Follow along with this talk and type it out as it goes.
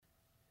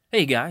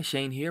Hey guys,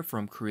 Shane here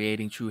from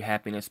Creating True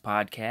Happiness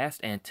Podcast,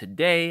 and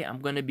today I'm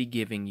going to be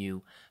giving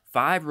you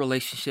 5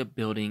 relationship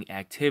building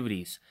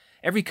activities.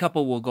 Every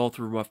couple will go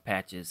through rough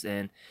patches,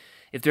 and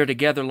if they're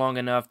together long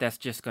enough, that's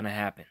just going to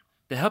happen.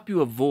 To help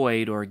you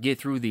avoid or get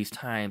through these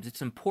times,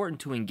 it's important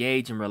to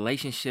engage in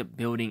relationship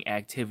building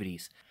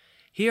activities.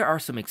 Here are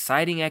some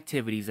exciting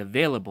activities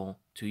available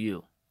to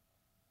you.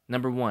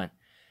 Number 1,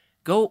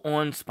 go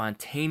on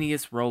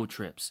spontaneous road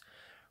trips.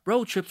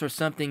 Road trips are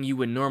something you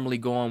would normally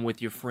go on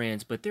with your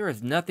friends, but there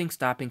is nothing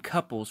stopping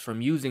couples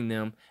from using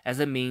them as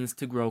a means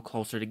to grow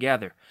closer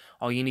together.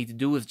 All you need to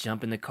do is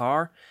jump in the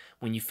car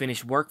when you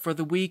finish work for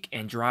the week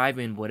and drive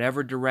in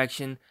whatever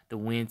direction the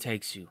wind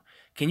takes you.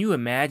 Can you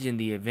imagine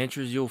the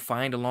adventures you'll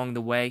find along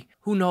the way?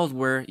 Who knows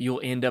where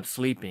you'll end up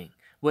sleeping,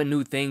 what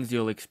new things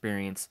you'll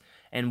experience,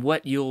 and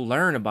what you'll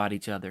learn about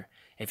each other.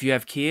 If you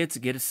have kids,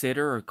 get a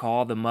sitter or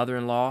call the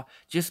mother-in-law.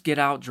 Just get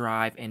out,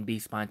 drive, and be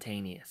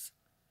spontaneous.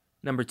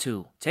 Number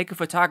 2, take a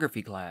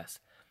photography class.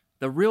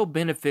 The real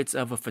benefits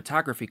of a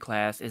photography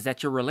class is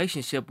that your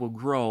relationship will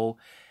grow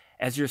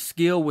as your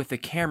skill with the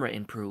camera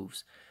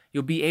improves.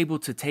 You'll be able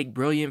to take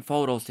brilliant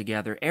photos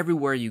together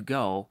everywhere you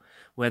go,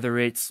 whether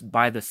it's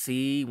by the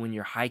sea, when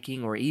you're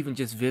hiking, or even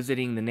just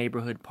visiting the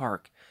neighborhood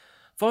park.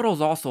 Photos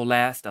also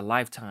last a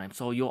lifetime,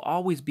 so you'll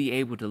always be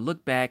able to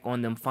look back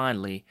on them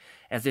fondly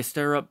as they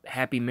stir up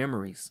happy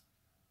memories.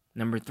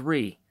 Number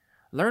 3,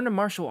 learn a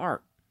martial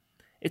art.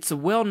 It's a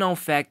well-known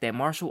fact that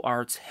martial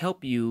arts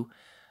help you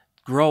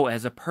grow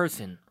as a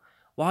person.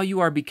 While you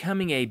are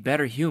becoming a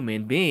better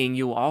human being,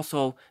 you will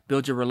also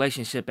build your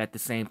relationship at the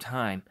same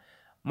time.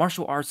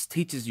 Martial arts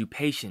teaches you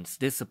patience,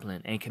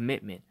 discipline, and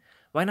commitment.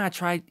 Why not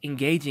try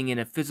engaging in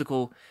a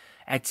physical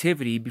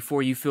activity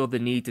before you feel the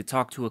need to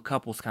talk to a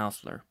couples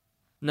counselor?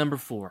 Number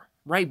 4,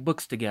 write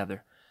books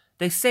together.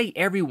 They say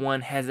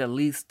everyone has at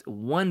least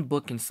one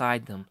book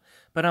inside them,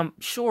 but I'm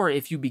sure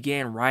if you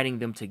began writing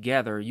them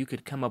together, you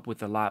could come up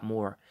with a lot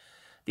more.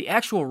 The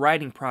actual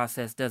writing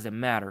process doesn't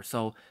matter,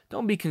 so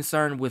don't be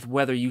concerned with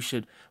whether you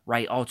should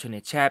write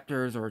alternate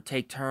chapters or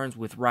take turns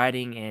with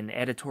writing and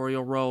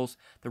editorial roles.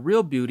 The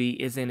real beauty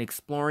is in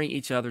exploring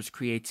each other's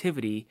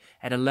creativity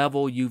at a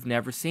level you've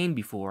never seen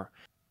before.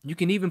 You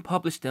can even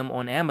publish them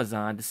on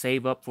Amazon to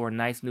save up for a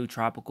nice new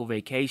tropical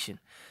vacation.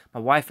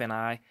 My wife and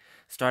I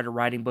started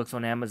writing books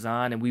on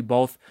Amazon, and we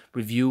both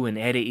review and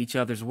edit each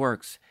other's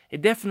works.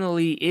 It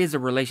definitely is a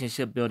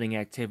relationship building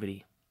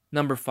activity.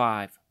 Number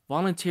 5,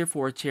 volunteer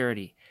for a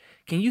charity.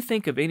 Can you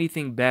think of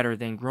anything better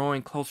than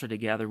growing closer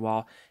together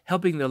while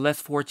helping the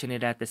less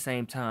fortunate at the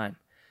same time?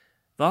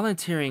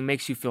 Volunteering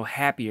makes you feel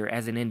happier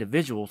as an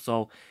individual,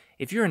 so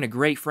if you're in a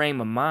great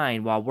frame of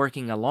mind while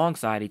working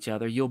alongside each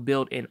other, you'll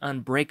build an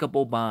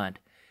unbreakable bond.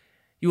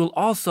 You will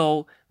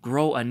also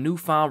grow a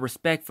newfound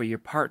respect for your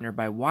partner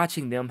by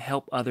watching them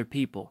help other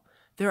people.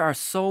 There are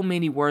so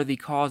many worthy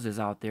causes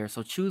out there,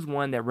 so choose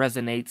one that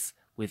resonates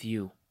with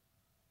you.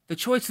 The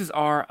choices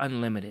are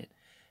unlimited.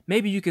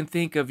 Maybe you can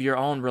think of your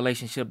own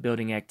relationship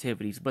building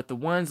activities, but the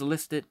ones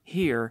listed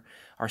here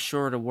are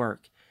sure to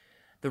work.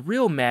 The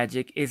real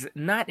magic is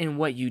not in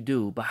what you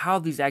do, but how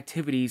these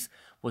activities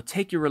will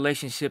take your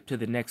relationship to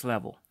the next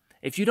level.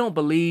 If you don't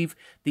believe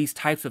these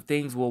types of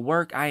things will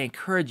work, I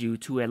encourage you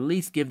to at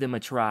least give them a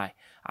try.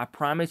 I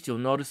promise you'll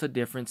notice a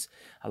difference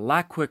a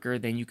lot quicker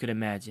than you could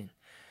imagine.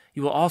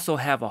 You will also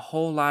have a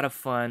whole lot of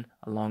fun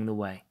along the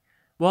way.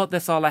 Well,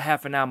 that's all I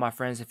have for now, my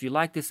friends. If you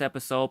like this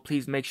episode,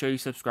 please make sure you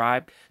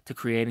subscribe to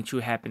Creating True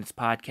Happiness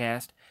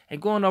Podcast.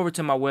 And go on over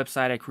to my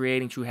website at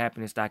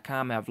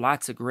creatingtruehappiness.com. I have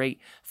lots of great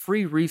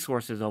free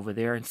resources over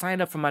there. And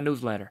sign up for my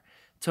newsletter.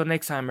 Till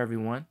next time,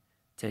 everyone,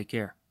 take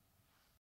care.